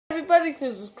everybody,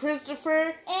 this is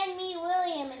Christopher. And me,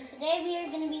 William, and today we are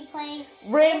going to be playing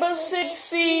Rainbow Six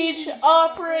Siege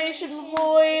Operation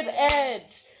Void Edge.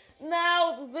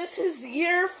 Now, this is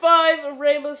year 5 of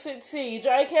Rainbow Six Siege.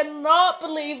 I cannot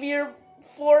believe year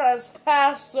 4 has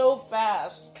passed so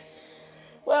fast.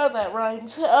 Well, that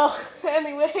rhymes.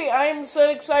 Anyway, I'm so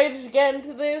excited to get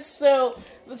into this. So,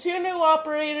 the two new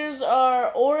operators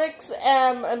are Oryx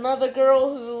and another girl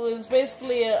who is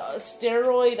basically a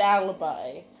steroid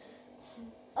alibi.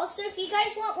 Also, if you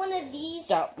guys want one of these...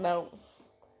 Stop, no.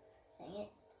 Dang it.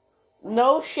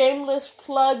 No shameless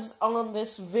plugs on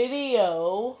this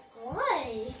video.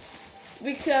 Why?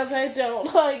 Because I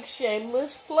don't like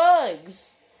shameless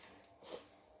plugs.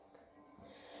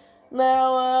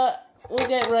 Now, we'll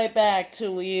get right back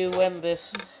to you when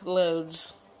this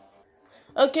loads.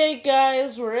 Okay,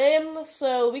 guys, we're in,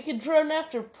 so we can drone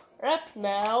after prep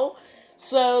now.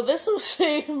 So, this will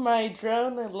save my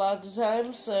drone a lot of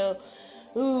time, so...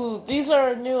 Ooh, these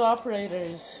are our new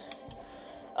operators.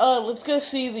 Let's go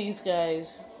see these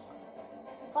guys.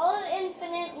 Follow the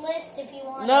infinite list if you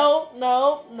want.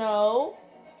 No.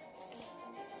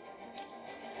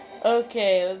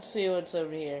 Okay, let's see what's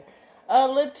over here.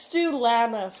 Let's do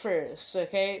Lana first,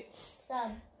 okay?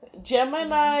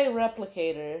 Gemini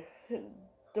Replicator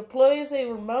deploys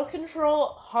a remote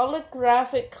control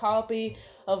holographic copy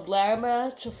of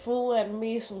Lana to fool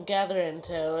enemies and gather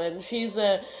intel. And she's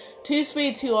a 2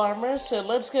 speed, 2 armor, so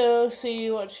let's go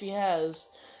see what she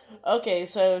has. Okay,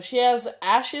 so she has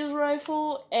Ash's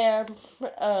rifle and,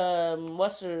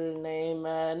 what's her name?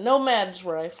 Nomad's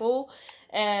rifle,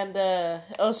 and,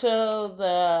 also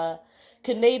the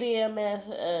Canadian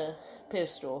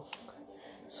pistol.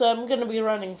 So I'm gonna be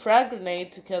running frag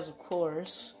grenades because, of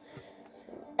course.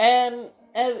 And,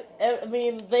 I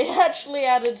mean, they actually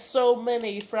added so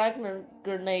many frag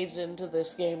grenades into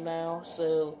this game now,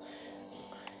 so,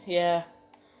 yeah.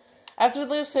 After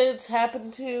this, it's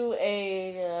happened to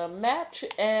a match,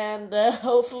 and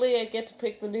hopefully I get to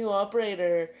pick the new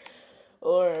operator,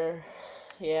 or,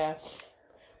 yeah.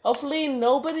 Hopefully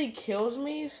nobody kills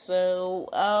me, so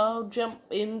I'll jump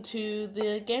into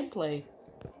the gameplay.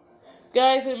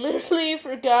 Guys, I literally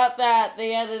forgot that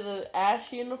they added an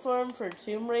Ash uniform for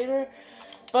Tomb Raider.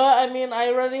 But, I mean, I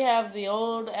already have the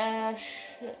old Ash.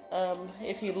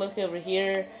 If you look over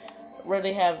here, I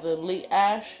already have the Elite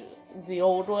Ash, the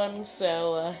old one.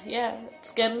 So, yeah,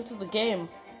 let's get into the game.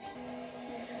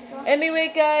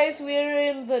 Anyway, guys, we are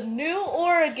in the New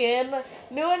Oregon.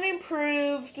 New and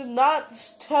improved, not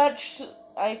touched,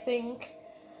 I think.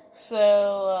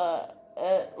 So,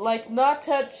 like, not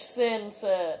touched since,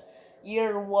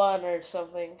 year 1 or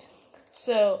something.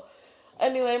 So,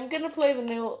 anyway, I'm gonna play the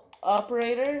new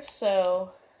operator.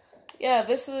 So, yeah,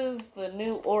 this is the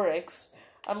new Oryx.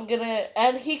 I'm gonna,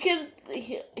 and he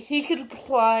could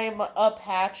climb up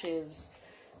hatches.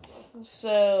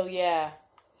 So, yeah.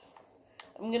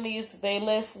 I'm gonna use the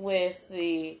bailiff with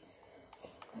the,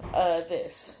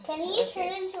 this. Can he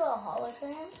turn into a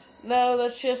hologram? No,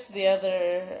 that's just the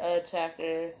other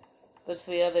attacker. That's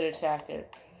the other attacker.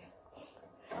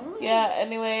 Yeah,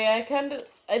 anyway,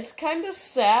 it's kind of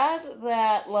sad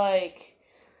that, like,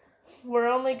 we're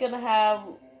only gonna have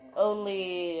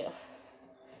only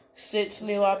 6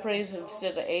 new operators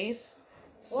instead of 8.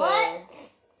 So, what?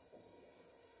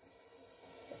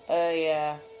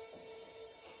 Yeah.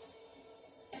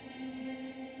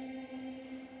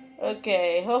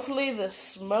 Okay, hopefully the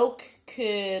smoke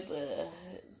could,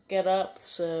 get up,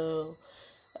 so,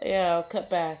 yeah, I'll cut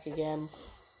back again.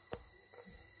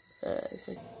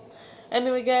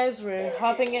 Anyway, guys, we're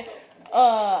hopping in.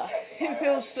 It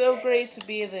feels so great to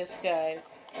be this guy.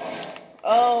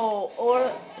 Oh,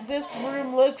 or this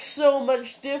room looks so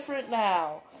much different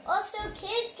now. Also,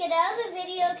 kids, get out of the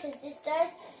video because this does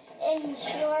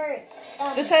ensure.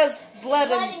 This has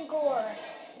blood and gore.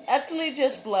 Actually,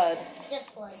 just blood.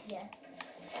 Just blood, yeah.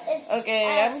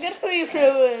 Okay, I'm gonna be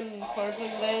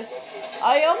reinforcing this.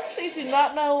 I honestly do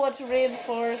not know what to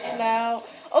reinforce now.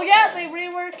 Oh yeah, they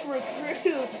reworked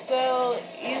recruit, so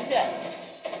easy.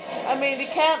 I mean, you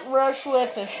can't rush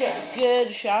with a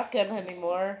good shotgun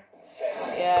anymore.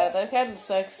 Yeah, that kind of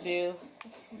sucks too.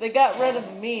 They got rid of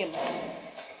a meme.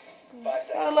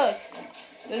 Oh look,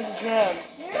 there's a drone.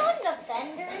 You're on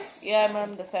defenders? Yeah, I'm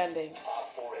on defending.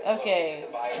 Okay.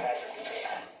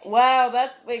 Wow,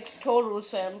 that makes total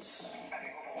sense.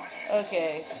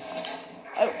 Okay.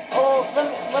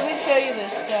 Let me show you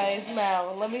this, guys,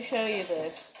 now. Let me show you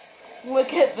this.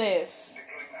 Look at this.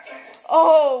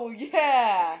 Oh,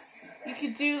 yeah! You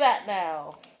can do that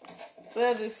now.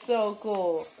 That is so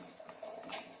cool.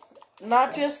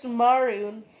 Not just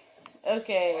maroon.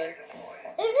 Okay.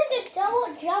 There's like a double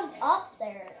jump up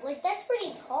there. Like, that's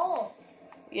pretty tall.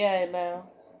 Yeah, I know.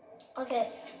 Okay.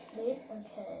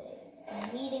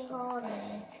 Meeting hall,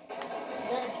 man.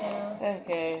 Gotta go.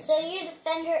 Okay. So you're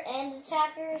defender and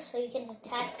attacker, so you can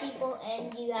attack people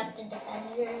and you have to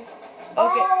defend your... Okay,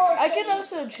 Oh, I so can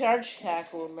also charge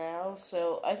tackle now,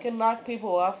 so I can knock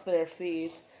people off their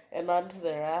feet and onto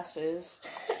their asses.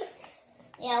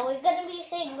 Yeah, we're gonna be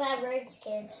saying bad words,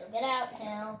 kids, so get out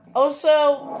now. Also,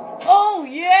 oh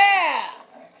yeah!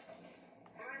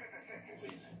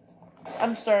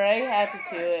 I'm sorry, I had to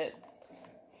do it.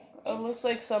 It looks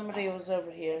like somebody was over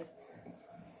here.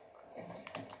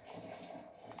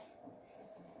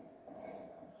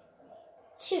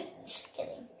 Shoot, just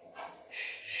kidding.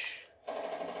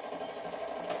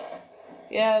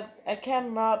 Yeah, I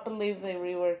cannot believe they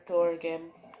reworked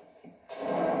Oregon.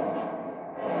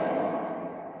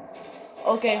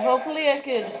 Okay, hopefully I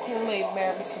could Kool-Aid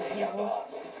man some people.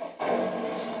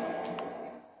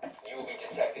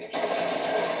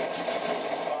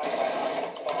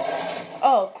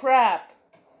 Oh, crap.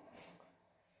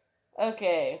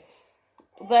 Okay.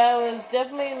 That was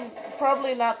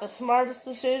probably not the smartest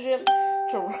decision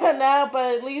to run out,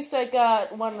 but at least I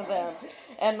got one of them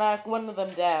and knocked one of them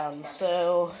down.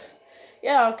 So,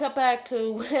 yeah, I'll cut back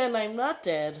to when I'm not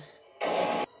dead.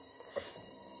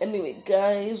 Anyway,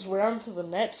 guys, we're on to the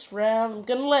next round. I'm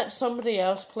gonna let somebody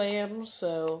else play him,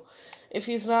 so if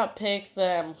he's not picked,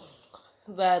 then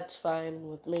that's fine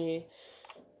with me.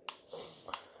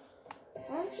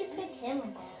 Why don't you pick him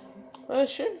again? Oh,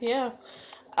 sure, yeah.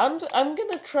 I'm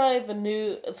gonna try the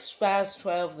new Spaz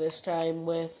 12 this time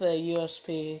with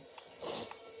USP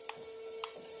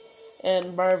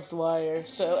and barbed wire,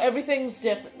 so everything's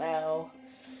different now.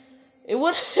 It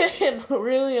would have been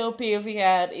really OP if he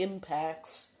had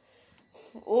impacts.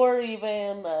 Or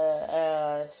even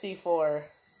C4.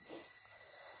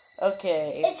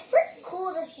 Okay. It's pretty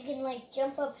cool that you can, like,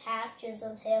 jump up hatches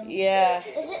of him. Yeah.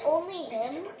 Is it only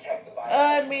him?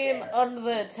 I mean, on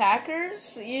the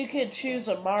attackers, you could choose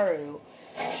a Maru.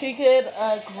 She could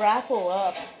grapple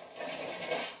up.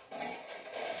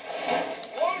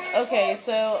 Okay,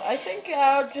 so I think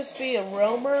I'll just be a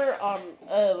roamer on,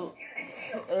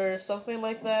 or something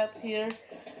like that here.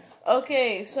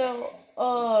 Okay, so,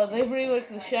 they've reworked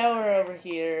the shower over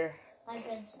here. You've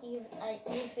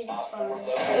been inspired.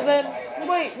 And then,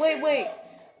 wait.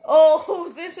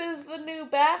 Oh, this is the new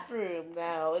bathroom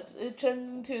now. It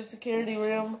turned into a security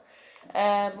room.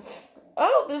 And,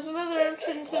 oh, there's another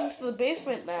entrance into the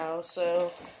basement now.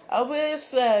 So, I'll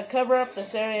just cover up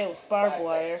this area with barbed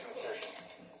wire.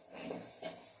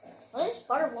 What does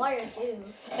barbed wire do?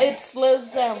 It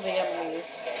slows down the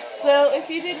enemies. So, if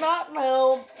you did not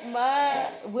know,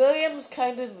 William's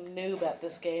kind of a noob at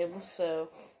this game, so...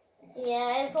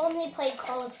 Yeah, I've only played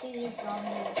Call of Duty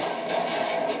Zombies.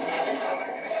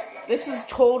 This is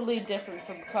totally different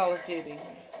from Call of Duty.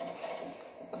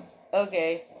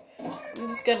 Okay. I'm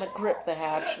just gonna grip the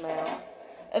hatch now.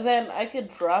 And then I could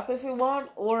drop if you want,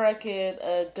 or I could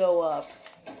go up.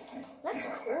 That's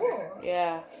cool.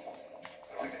 Yeah.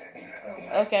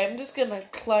 Okay, I'm just gonna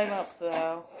climb up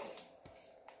now.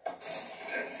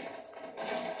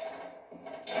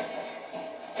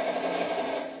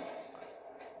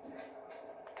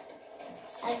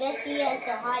 I guess he has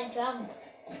a high jump.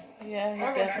 Yeah, he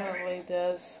definitely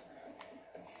does.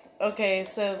 Okay,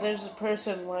 so there's a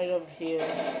person right over here.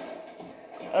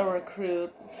 A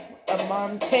recruit. A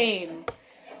Montaigne.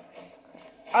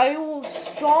 I will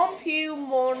stomp you,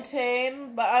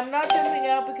 Montaigne, but I'm not jumping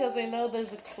out because I know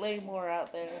there's a claymore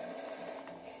out there.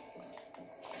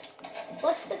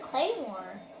 What's the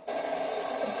claymore? Is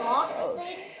it the box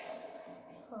thing?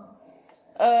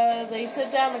 They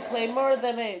set down a claymore,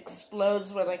 then it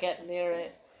explodes when I get near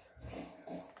it.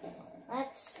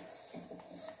 That's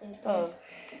stupid. Oh.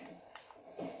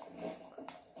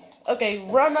 Okay,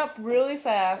 run up really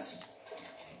fast.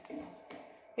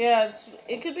 Yeah,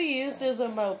 it could be used as a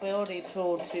mobility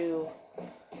tool too.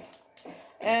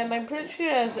 And I'm pretty sure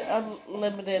it has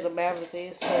unlimited amount of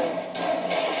these, so...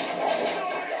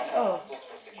 Oh,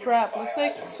 crap, looks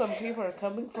like some people are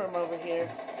coming from over here.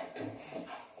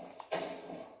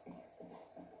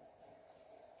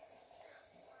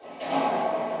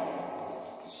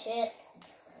 Shit.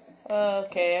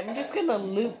 Okay, I'm just gonna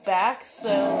loop back so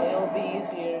it'll be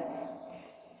easier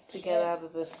to get out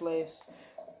of this place.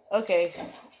 Okay,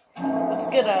 let's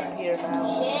get up here now.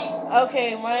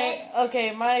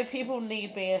 Shit. My people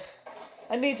need me.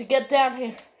 I need to get down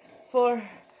here before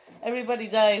everybody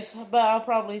dies, but I'll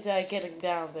probably die getting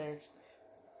down there,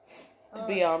 to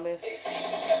be honest. Shit.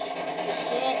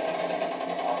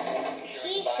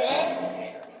 She shit.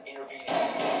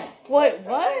 Wait,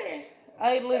 what?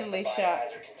 I literally shot.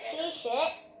 She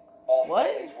shit. What?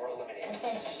 I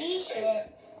said she shit.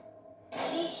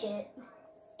 She shit.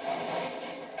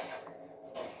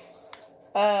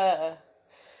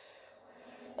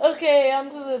 Okay,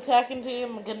 onto the attacking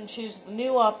team. I'm gonna choose the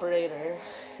new operator.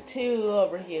 2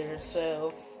 over here,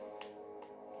 so.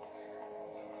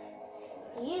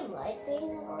 Do you like being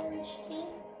an orange team?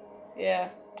 Yeah.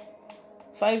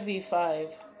 5v5.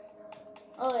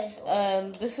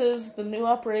 Oh, this is the new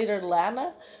operator,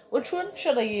 Lana. Which one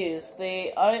should I use?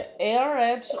 The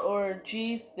ARX or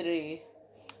G3?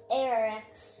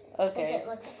 ARX. Okay. Because it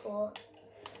looks cool.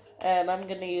 And I'm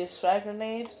gonna use frag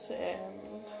grenades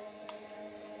and...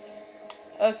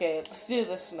 Okay, let's do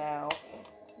this now.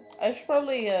 I should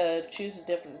probably choose a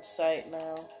different site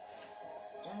now.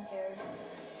 Don't care.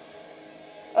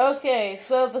 Okay,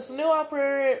 so this new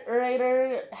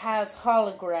operator has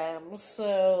holograms,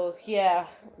 so yeah,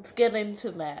 let's get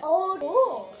into that. Oh,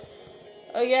 cool.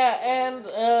 Oh yeah, and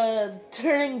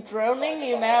during droning,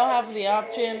 you now have the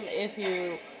option, if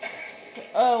you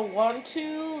want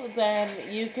to, then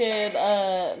you could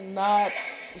not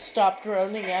stop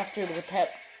droning after the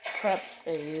prep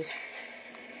phase.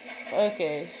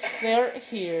 Okay, they're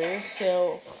here,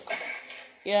 so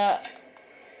yeah.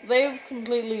 They've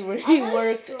completely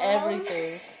reworked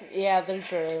everything. Yeah, they're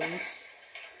drones.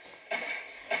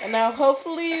 And now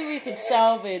hopefully we can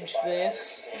salvage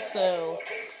this, so...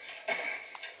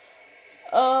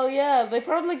 Oh yeah, they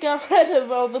probably got rid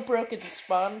of all the broken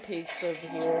spawn peaks over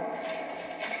here.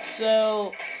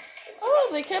 So... Oh,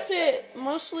 they kept it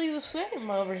mostly the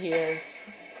same over here.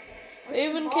 They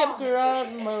even kept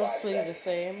ground mostly the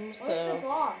same, so...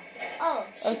 Oh,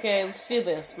 okay, let's do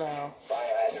this now.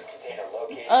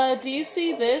 Do you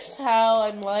see this? How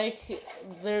I'm like,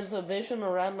 there's a vision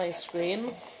around my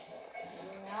screen?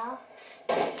 Yeah.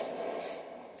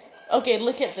 Okay,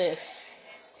 look at this.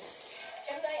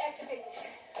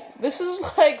 This is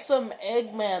like some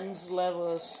Eggman's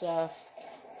level of stuff.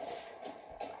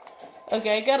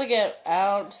 Okay, I gotta get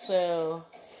out, so,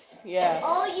 yeah.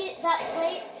 Oh,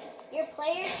 your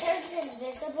player turns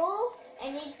invisible?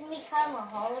 And you can become a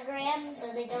hologram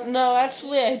so they don't... No,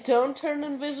 actually I don't turn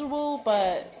invisible,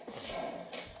 but...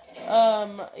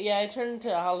 yeah, I turn into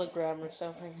a hologram or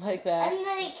something like that. And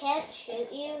they can't shoot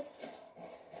you?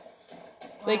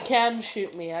 They can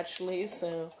shoot me, actually,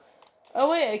 so... Oh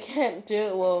wait, I can't do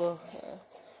it, well...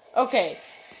 okay,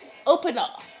 open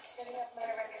up.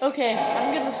 Okay,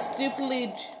 I'm gonna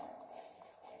stupidly...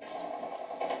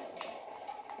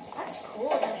 That's cool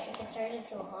that you can turn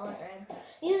into a hologram.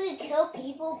 You can kill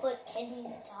people, but can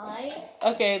you die?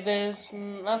 Okay, there's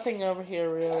nothing over here,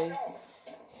 really.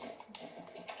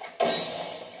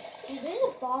 Dude, there's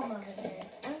a bomb over there.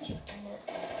 Why don't you find it?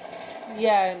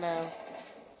 Yeah, I know.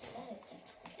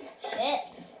 Shit.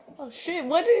 Oh shit,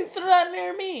 why did you throw that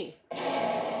near me?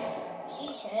 She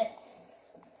shit.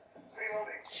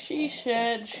 She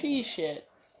shit, she shit.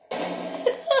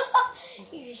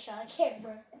 You just shot a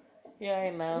camera. Yeah,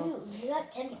 I know. Ooh, you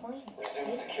got 10 points.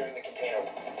 Securing the container.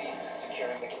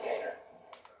 Securing the container.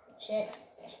 Shit.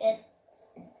 Shit.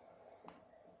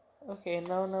 Okay,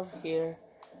 no one over here.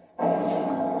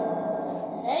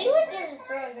 Is anyone gonna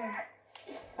throw them?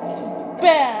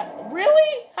 Bad!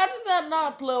 Really? How did that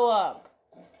not blow up?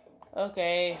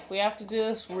 Okay, we have to do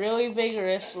this really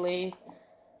vigorously.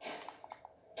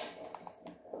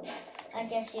 I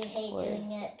guess you hate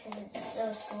doing it because it's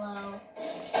so slow.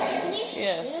 Can you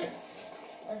shoot?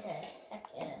 Okay, heck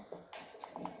yeah.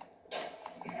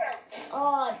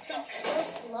 Oh, it takes so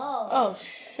slow. Oh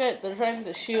shit, they're trying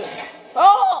to shoot.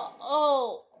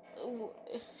 Oh!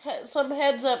 Some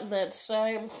heads up next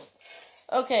time.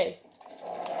 Okay.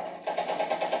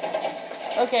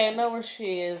 Okay, I know where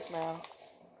she is now.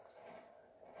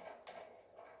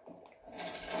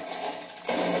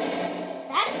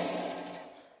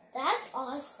 That's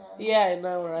awesome. Yeah, I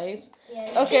know, right?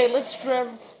 Yeah, okay, let's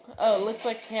run. Oh, looks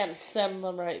like I can't send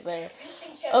them right there.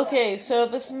 Okay, so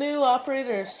this new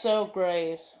operator is so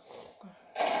great.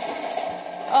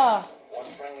 One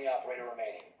friendly operator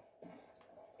remaining.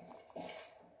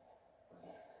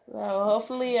 Now,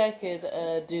 hopefully I could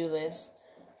do this.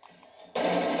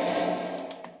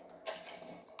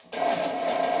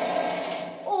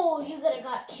 Oh, you could have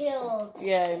got killed.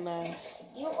 Yeah, I know.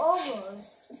 You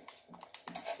almost.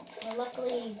 But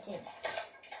luckily you did.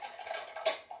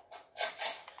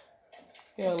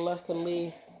 Yeah,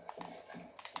 luckily.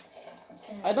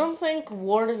 I don't think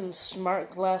Warden's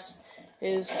smart glass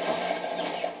is...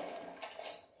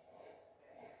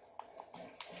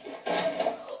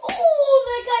 Oh,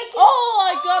 that guy can... Oh,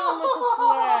 I got him with the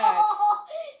flag.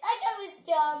 That guy was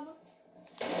dumb.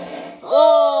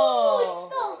 Oh!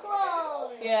 So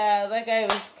close. Yeah, that guy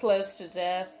to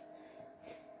death.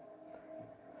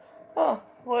 Oh,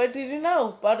 what did you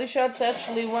know? Body shots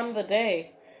actually won the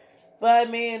day. But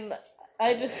I mean,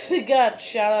 I just got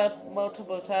shot up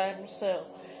multiple times, so.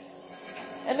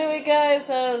 Anyway, guys,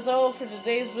 that was all for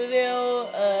today's video.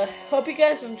 Hope you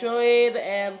guys enjoyed,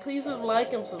 and please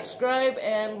like and subscribe,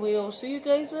 and we'll see you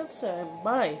guys next time.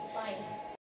 Bye. Bye.